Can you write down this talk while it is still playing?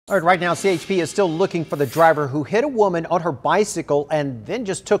All right, right now CHP is still looking for the driver who hit a woman on her bicycle and then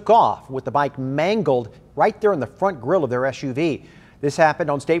just took off with the bike mangled right there in the front grille of their SUV. This happened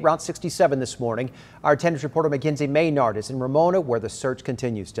on State Route 67 this morning. Our 10 reporter Mackenzie Maynard is in Ramona, where the search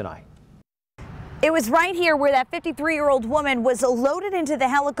continues tonight. It was right here where that 53-year-old woman was loaded into the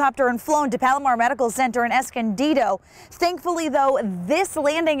helicopter and flown to Palomar Medical Center in Escondido. Thankfully, though, this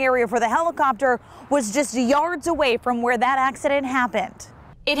landing area for the helicopter was just yards away from where that accident happened.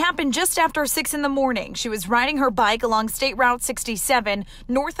 It happened just after 6 in the morning. She was riding her bike along State Route 67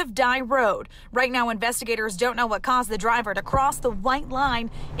 north of Dye Road. Right now, investigators don't know what caused the driver to cross the white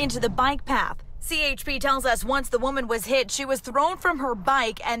line into the bike path. CHP tells us once the woman was hit, she was thrown from her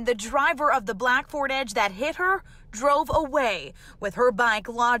bike, and the driver of the black Ford Edge that hit her drove away with her bike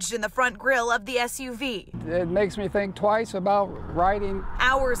lodged in the front grille of the SUV. It makes me think twice about riding.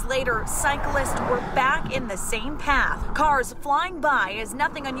 Hours later, cyclists were back in the same path. Cars flying by is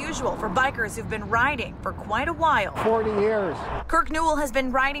nothing unusual for bikers who've been riding for quite a while. 40 years. Kirk Newell has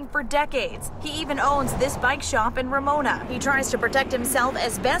been riding for decades. He even owns this bike shop in Ramona. He tries to protect himself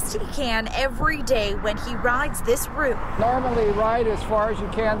as best he can every day when he rides this route. Normally ride as far as you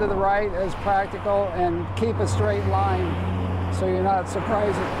can to the right as practical and keep a straight line so you're not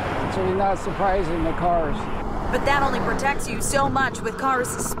surprising the cars. But that only protects you so much with cars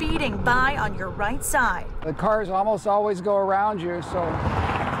speeding by on your right side. The cars almost always go around you, so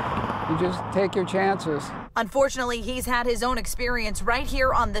you just take your chances. Unfortunately, he's had his own experience right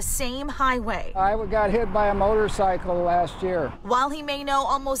here on the same highway. I got hit by a motorcycle last year. While he may know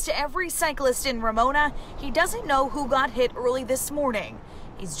almost every cyclist in Ramona, he doesn't know who got hit early this morning.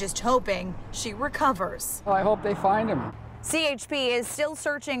 He's just hoping she recovers. Well, I hope they find him. CHP is still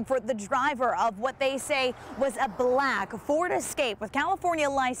searching for the driver of what they say was a black Ford Escape with California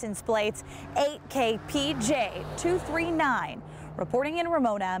license plates 8KPJ239. Reporting in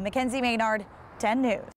Ramona, Mackenzie Maynard, 10 News.